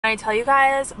I tell you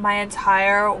guys, my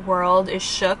entire world is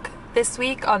shook this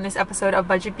week on this episode of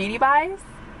Budget Beauty Buys.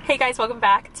 Hey guys, welcome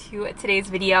back to today's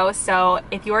video. So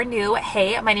if you're new,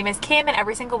 hey, my name is Kim, and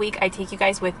every single week I take you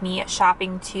guys with me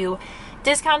shopping to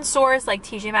discount stores like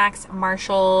TJ Maxx,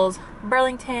 Marshalls,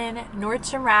 Burlington,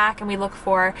 Nordstrom Rack, and we look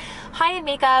for high-end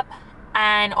makeup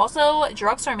and also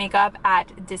drugstore makeup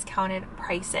at discounted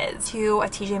prices. To a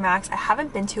TJ Maxx I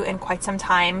haven't been to in quite some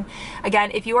time.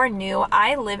 Again, if you are new,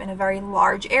 I live in a very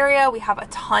large area. We have a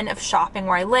ton of shopping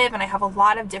where I live, and I have a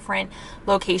lot of different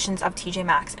locations of TJ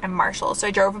Maxx and Marshalls. So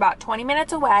I drove about 20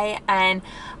 minutes away, and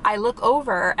I look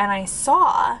over and I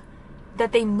saw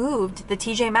that they moved the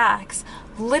TJ Maxx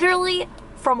literally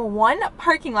from one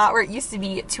parking lot where it used to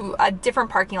be to a different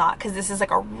parking lot, because this is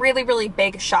like a really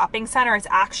big shopping center. It's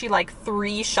actually like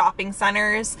 3 shopping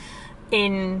centers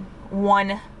in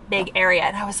one big area,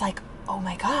 and I was like, oh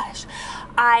my gosh.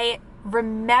 I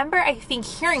remember, I think,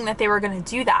 hearing that they were going to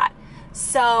do that.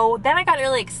 So then I got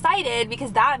really excited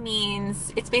because that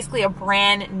means it's basically a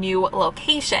brand new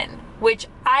location, which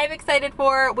I'm excited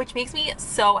for, which makes me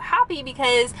so happy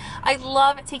because I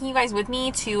love taking you guys with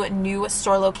me to new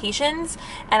store locations,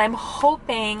 and I'm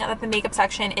hoping that the makeup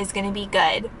section is going to be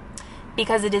good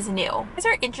because it is new. If you guys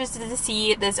are interested to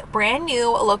see this brand new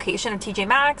location of TJ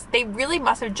Maxx, they really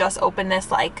must have just opened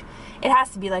this, like, it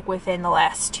has to be like within the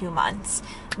last 2 months.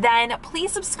 Then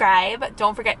please subscribe.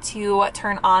 Don't forget to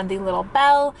turn on the little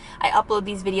bell. I upload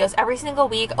these videos every single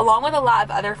week along with a lot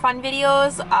of other fun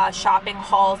videos, shopping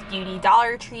hauls, beauty,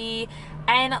 Dollar Tree,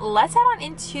 and let's head on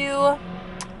into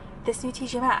this new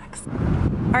TJ Maxx.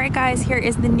 Alright guys, here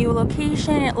is the new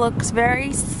location. It looks very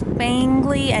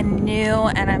spangly and new,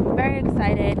 and I'm very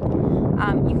excited.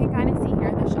 You can kind of see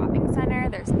here the shopping center.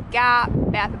 There's Gap,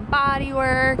 Bath & Body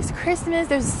Works, Christmas,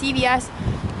 there's CVS.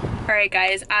 Alright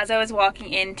guys, as I was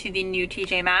walking into the new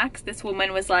TJ Maxx, this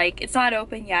woman was like, it's not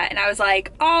open yet. And I was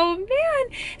like, oh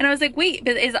man. And I was like, wait,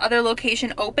 but is the other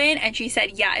location open? And she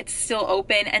said, yeah, it's still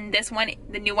open. And this one,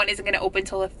 the new one, isn't going to open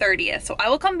till the 30th. So I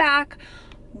will come back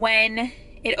when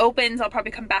it opens. I'll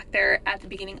probably come back there at the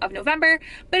beginning of November.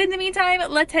 But in the meantime,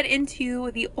 let's head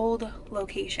into the old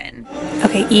location.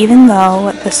 Okay, even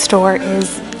though the store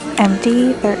is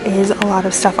empty, there is a lot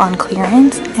of stuff on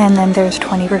clearance, and then there's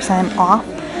 20% off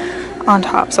on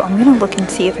top. So I'm gonna look and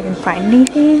see if I can find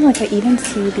anything. Like, I even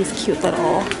see these cute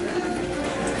little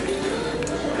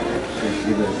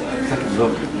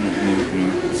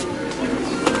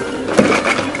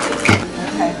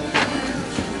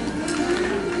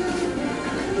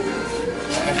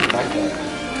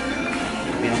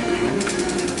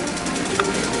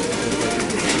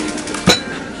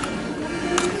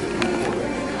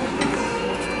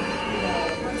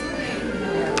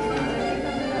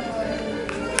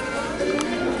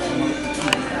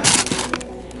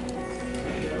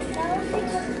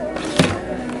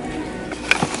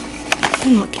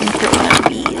I'm looking for one of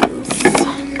these.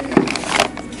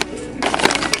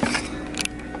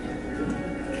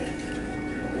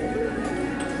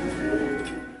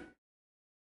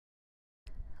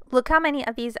 Look how many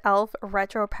of these e.l.f.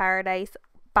 Retro Paradise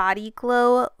body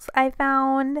glows I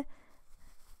found.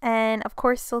 And of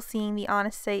course, still seeing the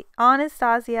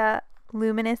Anastasia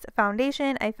Luminous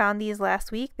Foundation. I found these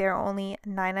last week. They're only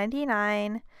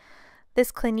 $9.99.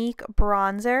 This Clinique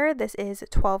Bronzer. This is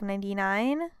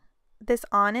 $12.99. This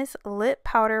Honest Lip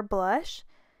Powder Blush.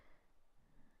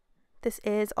 This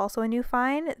is also a new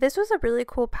find. This was a really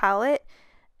cool palette,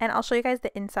 and I'll show you guys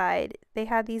the inside. They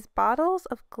had these bottles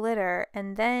of glitter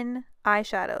and then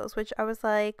eyeshadows, which I was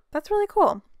like, that's really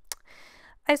cool.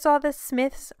 I saw this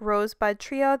Smith's Rosebud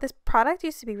Trio. This product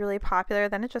used to be really popular,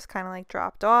 then it just kind of like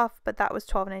dropped off, but that was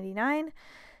 $12.99.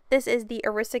 This is the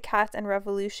Aristocats and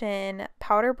Revolution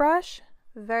powder brush.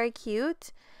 Very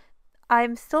cute.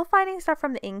 I'm still finding stuff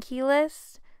from the Inkey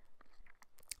list,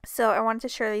 so I wanted to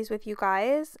share these with you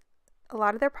guys. A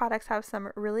lot of their products have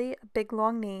some really big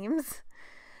long names.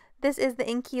 This is the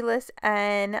Inkey list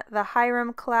and the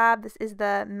Hyram collab. This is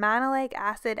the Manolic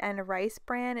Acid and Rice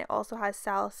brand. It also has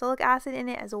salicylic acid in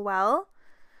it as well.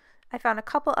 I found a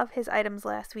couple of his items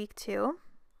last week too.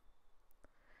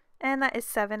 And that is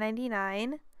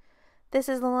 $7.99. This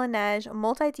is the Laneige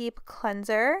Multi-Deep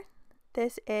Cleanser.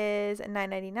 This is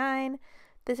 $9.99.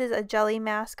 This is a jelly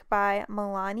mask by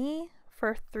Milani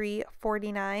for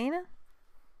 $3.49.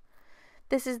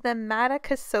 This is the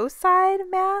Madecassoside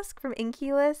mask from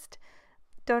Inkey List.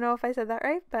 Don't know if I said that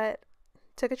right, but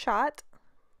took a shot.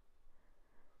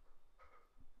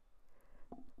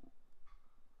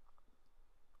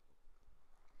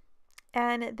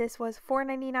 and this was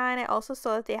 $4.99. I also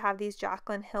saw that they have these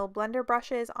JACLYN Hill blender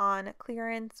brushes on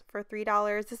clearance for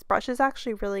 $3. This brush is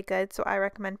actually really good, so I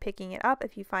recommend picking it up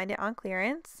if you find it on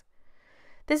clearance.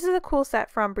 This is a cool set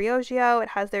from Briogeo. It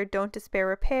has their Don't Despair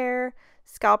Repair,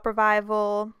 Scalp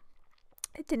Revival.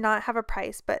 It did not have a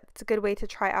price, but it's a good way to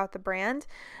try out the brand.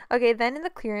 Okay, then in the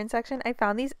clearance section, I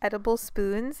found these edible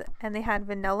spoons, and they had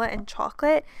vanilla and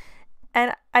chocolate.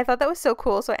 And I thought that was so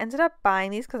cool, so I ended up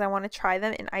buying these because I want to try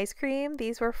them in ice cream.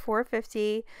 These were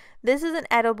 $4.50. This is an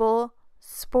edible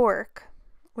spork,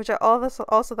 which I also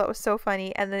thought was so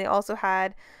funny. And then they also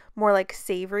had more like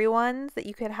savory ones that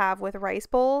you could have with rice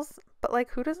bowls. But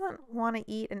like, who doesn't want to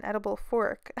eat an edible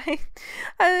fork? I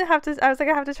was like,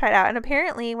 I have to try it out. And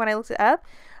apparently, when I looked it up,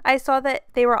 I saw that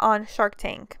they were on Shark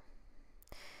Tank.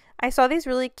 I saw these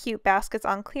really cute baskets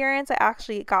on clearance. I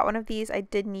actually got one of these. I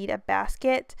did need a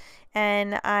basket,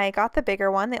 and I got the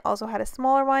bigger one. They also had a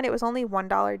smaller one. It was only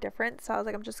 $1 difference, so I was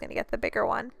like, I'm just going to get the bigger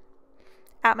one.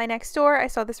 At my next door, I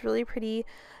saw this really pretty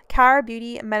Kara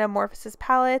Beauty Metamorphosis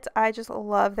palette. I just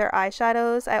love their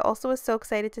eyeshadows. I also was so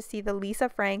excited to see the Lisa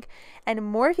Frank and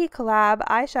Morphe collab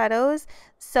eyeshadows.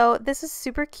 So this is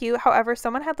super cute. However,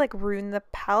 someone had like ruined the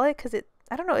palette because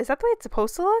I don't know, is that the way it's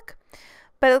supposed to look?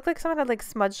 But it looked like someone had like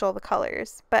smudged all the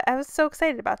colors. But I was so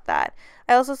excited about that.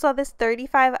 I also saw this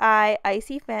 35i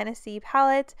Icy Fantasy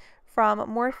palette from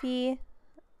Morphe.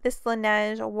 This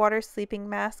Laneige Water Sleeping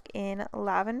Mask in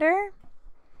Lavender.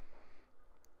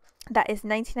 That is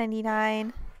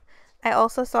 $19.99. I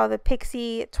also saw the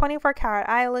Pixi 24 Karat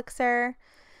Eye Elixir.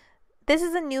 This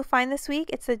is a new find this week.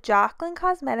 It's the JACLYN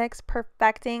Cosmetics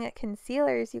Perfecting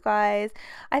Concealers, you guys.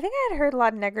 I think I had heard a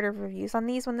lot of negative reviews on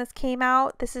these when this came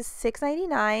out. This is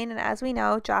 $6.99, and as we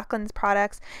know, JACLYN's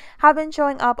products have been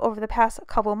showing up over the past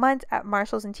couple months at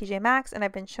Marshalls and TJ Maxx, and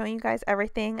I've been showing you guys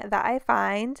everything that I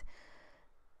find.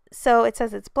 So it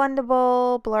says it's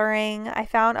blendable, blurring. I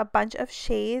found a bunch of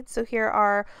shades, so here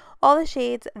are all the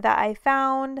shades that I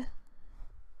found.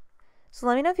 So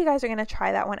let me know if you guys are going to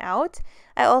try that one out.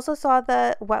 I also saw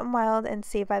the Wet n Wild and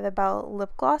Saved by the Bell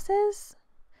lip glosses,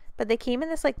 but they came in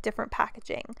this like different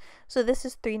packaging. So this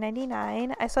is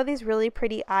 $3.99. I saw these really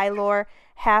pretty Eyelure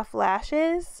half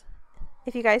lashes.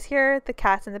 If you guys hear the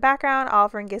cats in the background,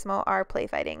 Oliver and Gizmo are play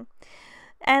fighting.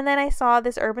 And then I saw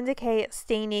this Urban Decay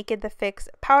Stay Naked The Fix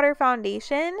Powder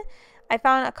Foundation. I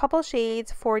found a couple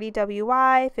shades,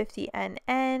 40WY,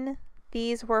 50NN.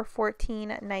 These were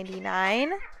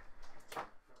 $14.99.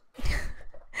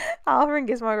 Oliver and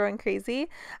Gizmo are going crazy.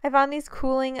 I found these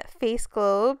cooling face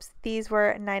globes. These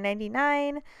were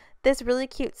 $9.99. This really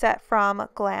cute set from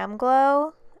Glam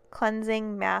Glow,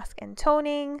 cleansing, mask, and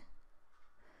toning.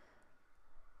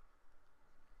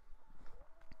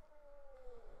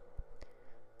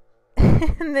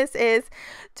 And this is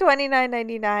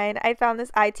 $29.99. I found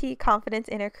this IT Confidence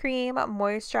Inner Cream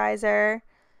Moisturizer.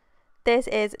 This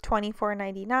is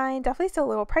 $24.99. Definitely still a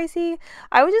little pricey.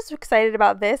 I was just excited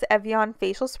about this Evian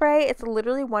facial spray. It's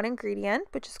literally one ingredient,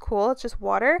 which is cool. It's just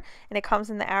water, and it comes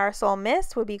in the aerosol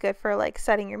mist. Would be good for like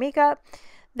setting your makeup.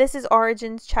 This is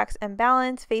Origins Checks and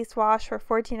Balance face wash for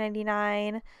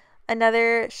 $14.99.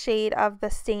 Another shade of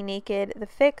the Stay Naked The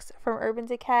Fix from Urban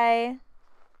Decay.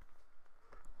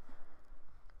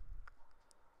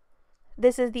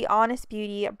 This is the Honest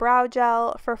Beauty Brow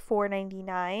Gel for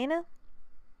 $4.99.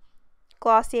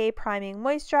 Glossier Priming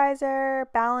Moisturizer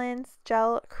Balance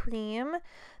Gel Cream.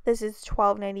 This is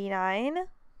 $12.99.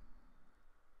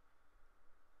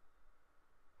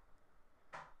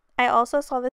 I also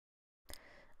saw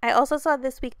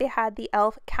this week they had the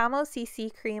e.l.f. Camo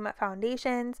CC Cream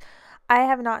Foundations. I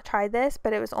have not tried this,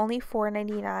 but it was only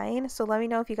 $4.99. So let me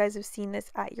know if you guys have seen this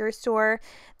at your store.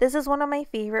 This is one of my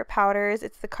favorite powders.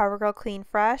 It's the CoverGirl Clean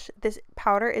Fresh. This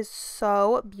powder is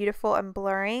so beautiful and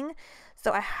blurring.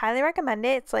 So I highly recommend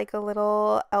it. It's like a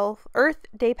little e.l.f. Earth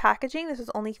Day packaging. This is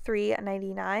only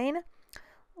 $3.99.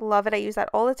 Love it. I use that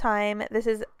all the time. This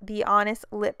is the Honest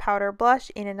Lip Powder Blush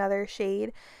in another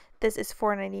shade. This is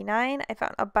 $4.99. I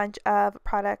found a bunch of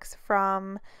products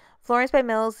from Florence by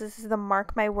Mills. This is the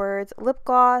Mark My Words lip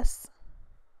gloss.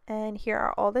 And here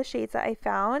are all the shades that I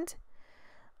found.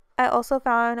 I also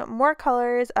found more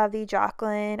colors of the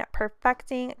JACLYN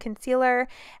Perfecting Concealer.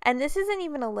 And this isn't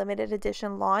even a limited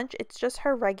edition launch. It's just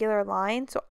her regular line.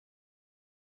 So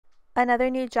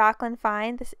another new JACLYN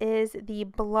find. This is the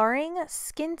Blurring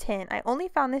Skin Tint. I only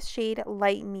found this shade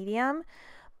light medium,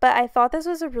 but I thought this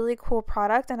was a really cool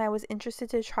product and I was interested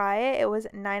to try it. It was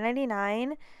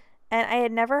 $9.99 and I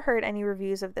had never heard any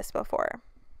reviews of this before.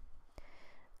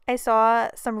 I saw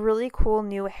some really cool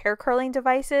new hair curling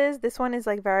devices. This one is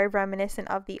like very reminiscent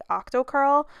of the Octo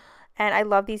Curl, And I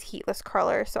love these heatless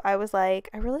curlers, so I was like,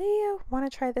 I really want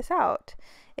to try this out.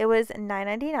 It was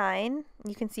 $9.99.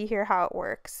 You can see here how it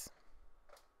works.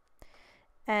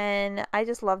 And I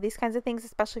just love these kinds of things,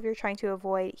 especially if you're trying to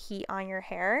avoid heat on your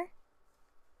hair.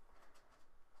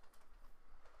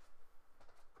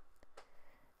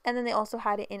 And then they also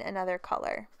had it in another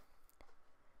color.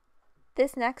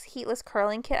 This next heatless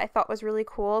curling kit I thought was really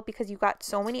cool because you got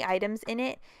so many items in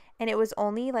it, and it was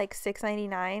only like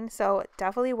 $6.99, so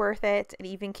definitely worth it. It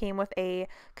even came with a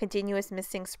continuous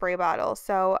misting spray bottle,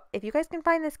 so if you guys can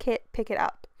find this kit, pick it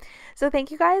up. So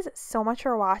thank you guys so much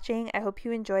for watching. I hope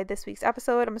you enjoyed this week's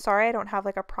episode. I'm sorry I don't have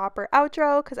like a proper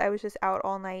outro because I was just out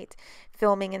all night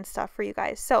filming and stuff for you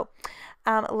guys. So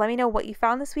let me know what you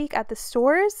found this week at the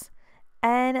stores,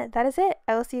 and that is it.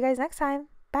 I will see you guys next time.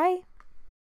 Bye.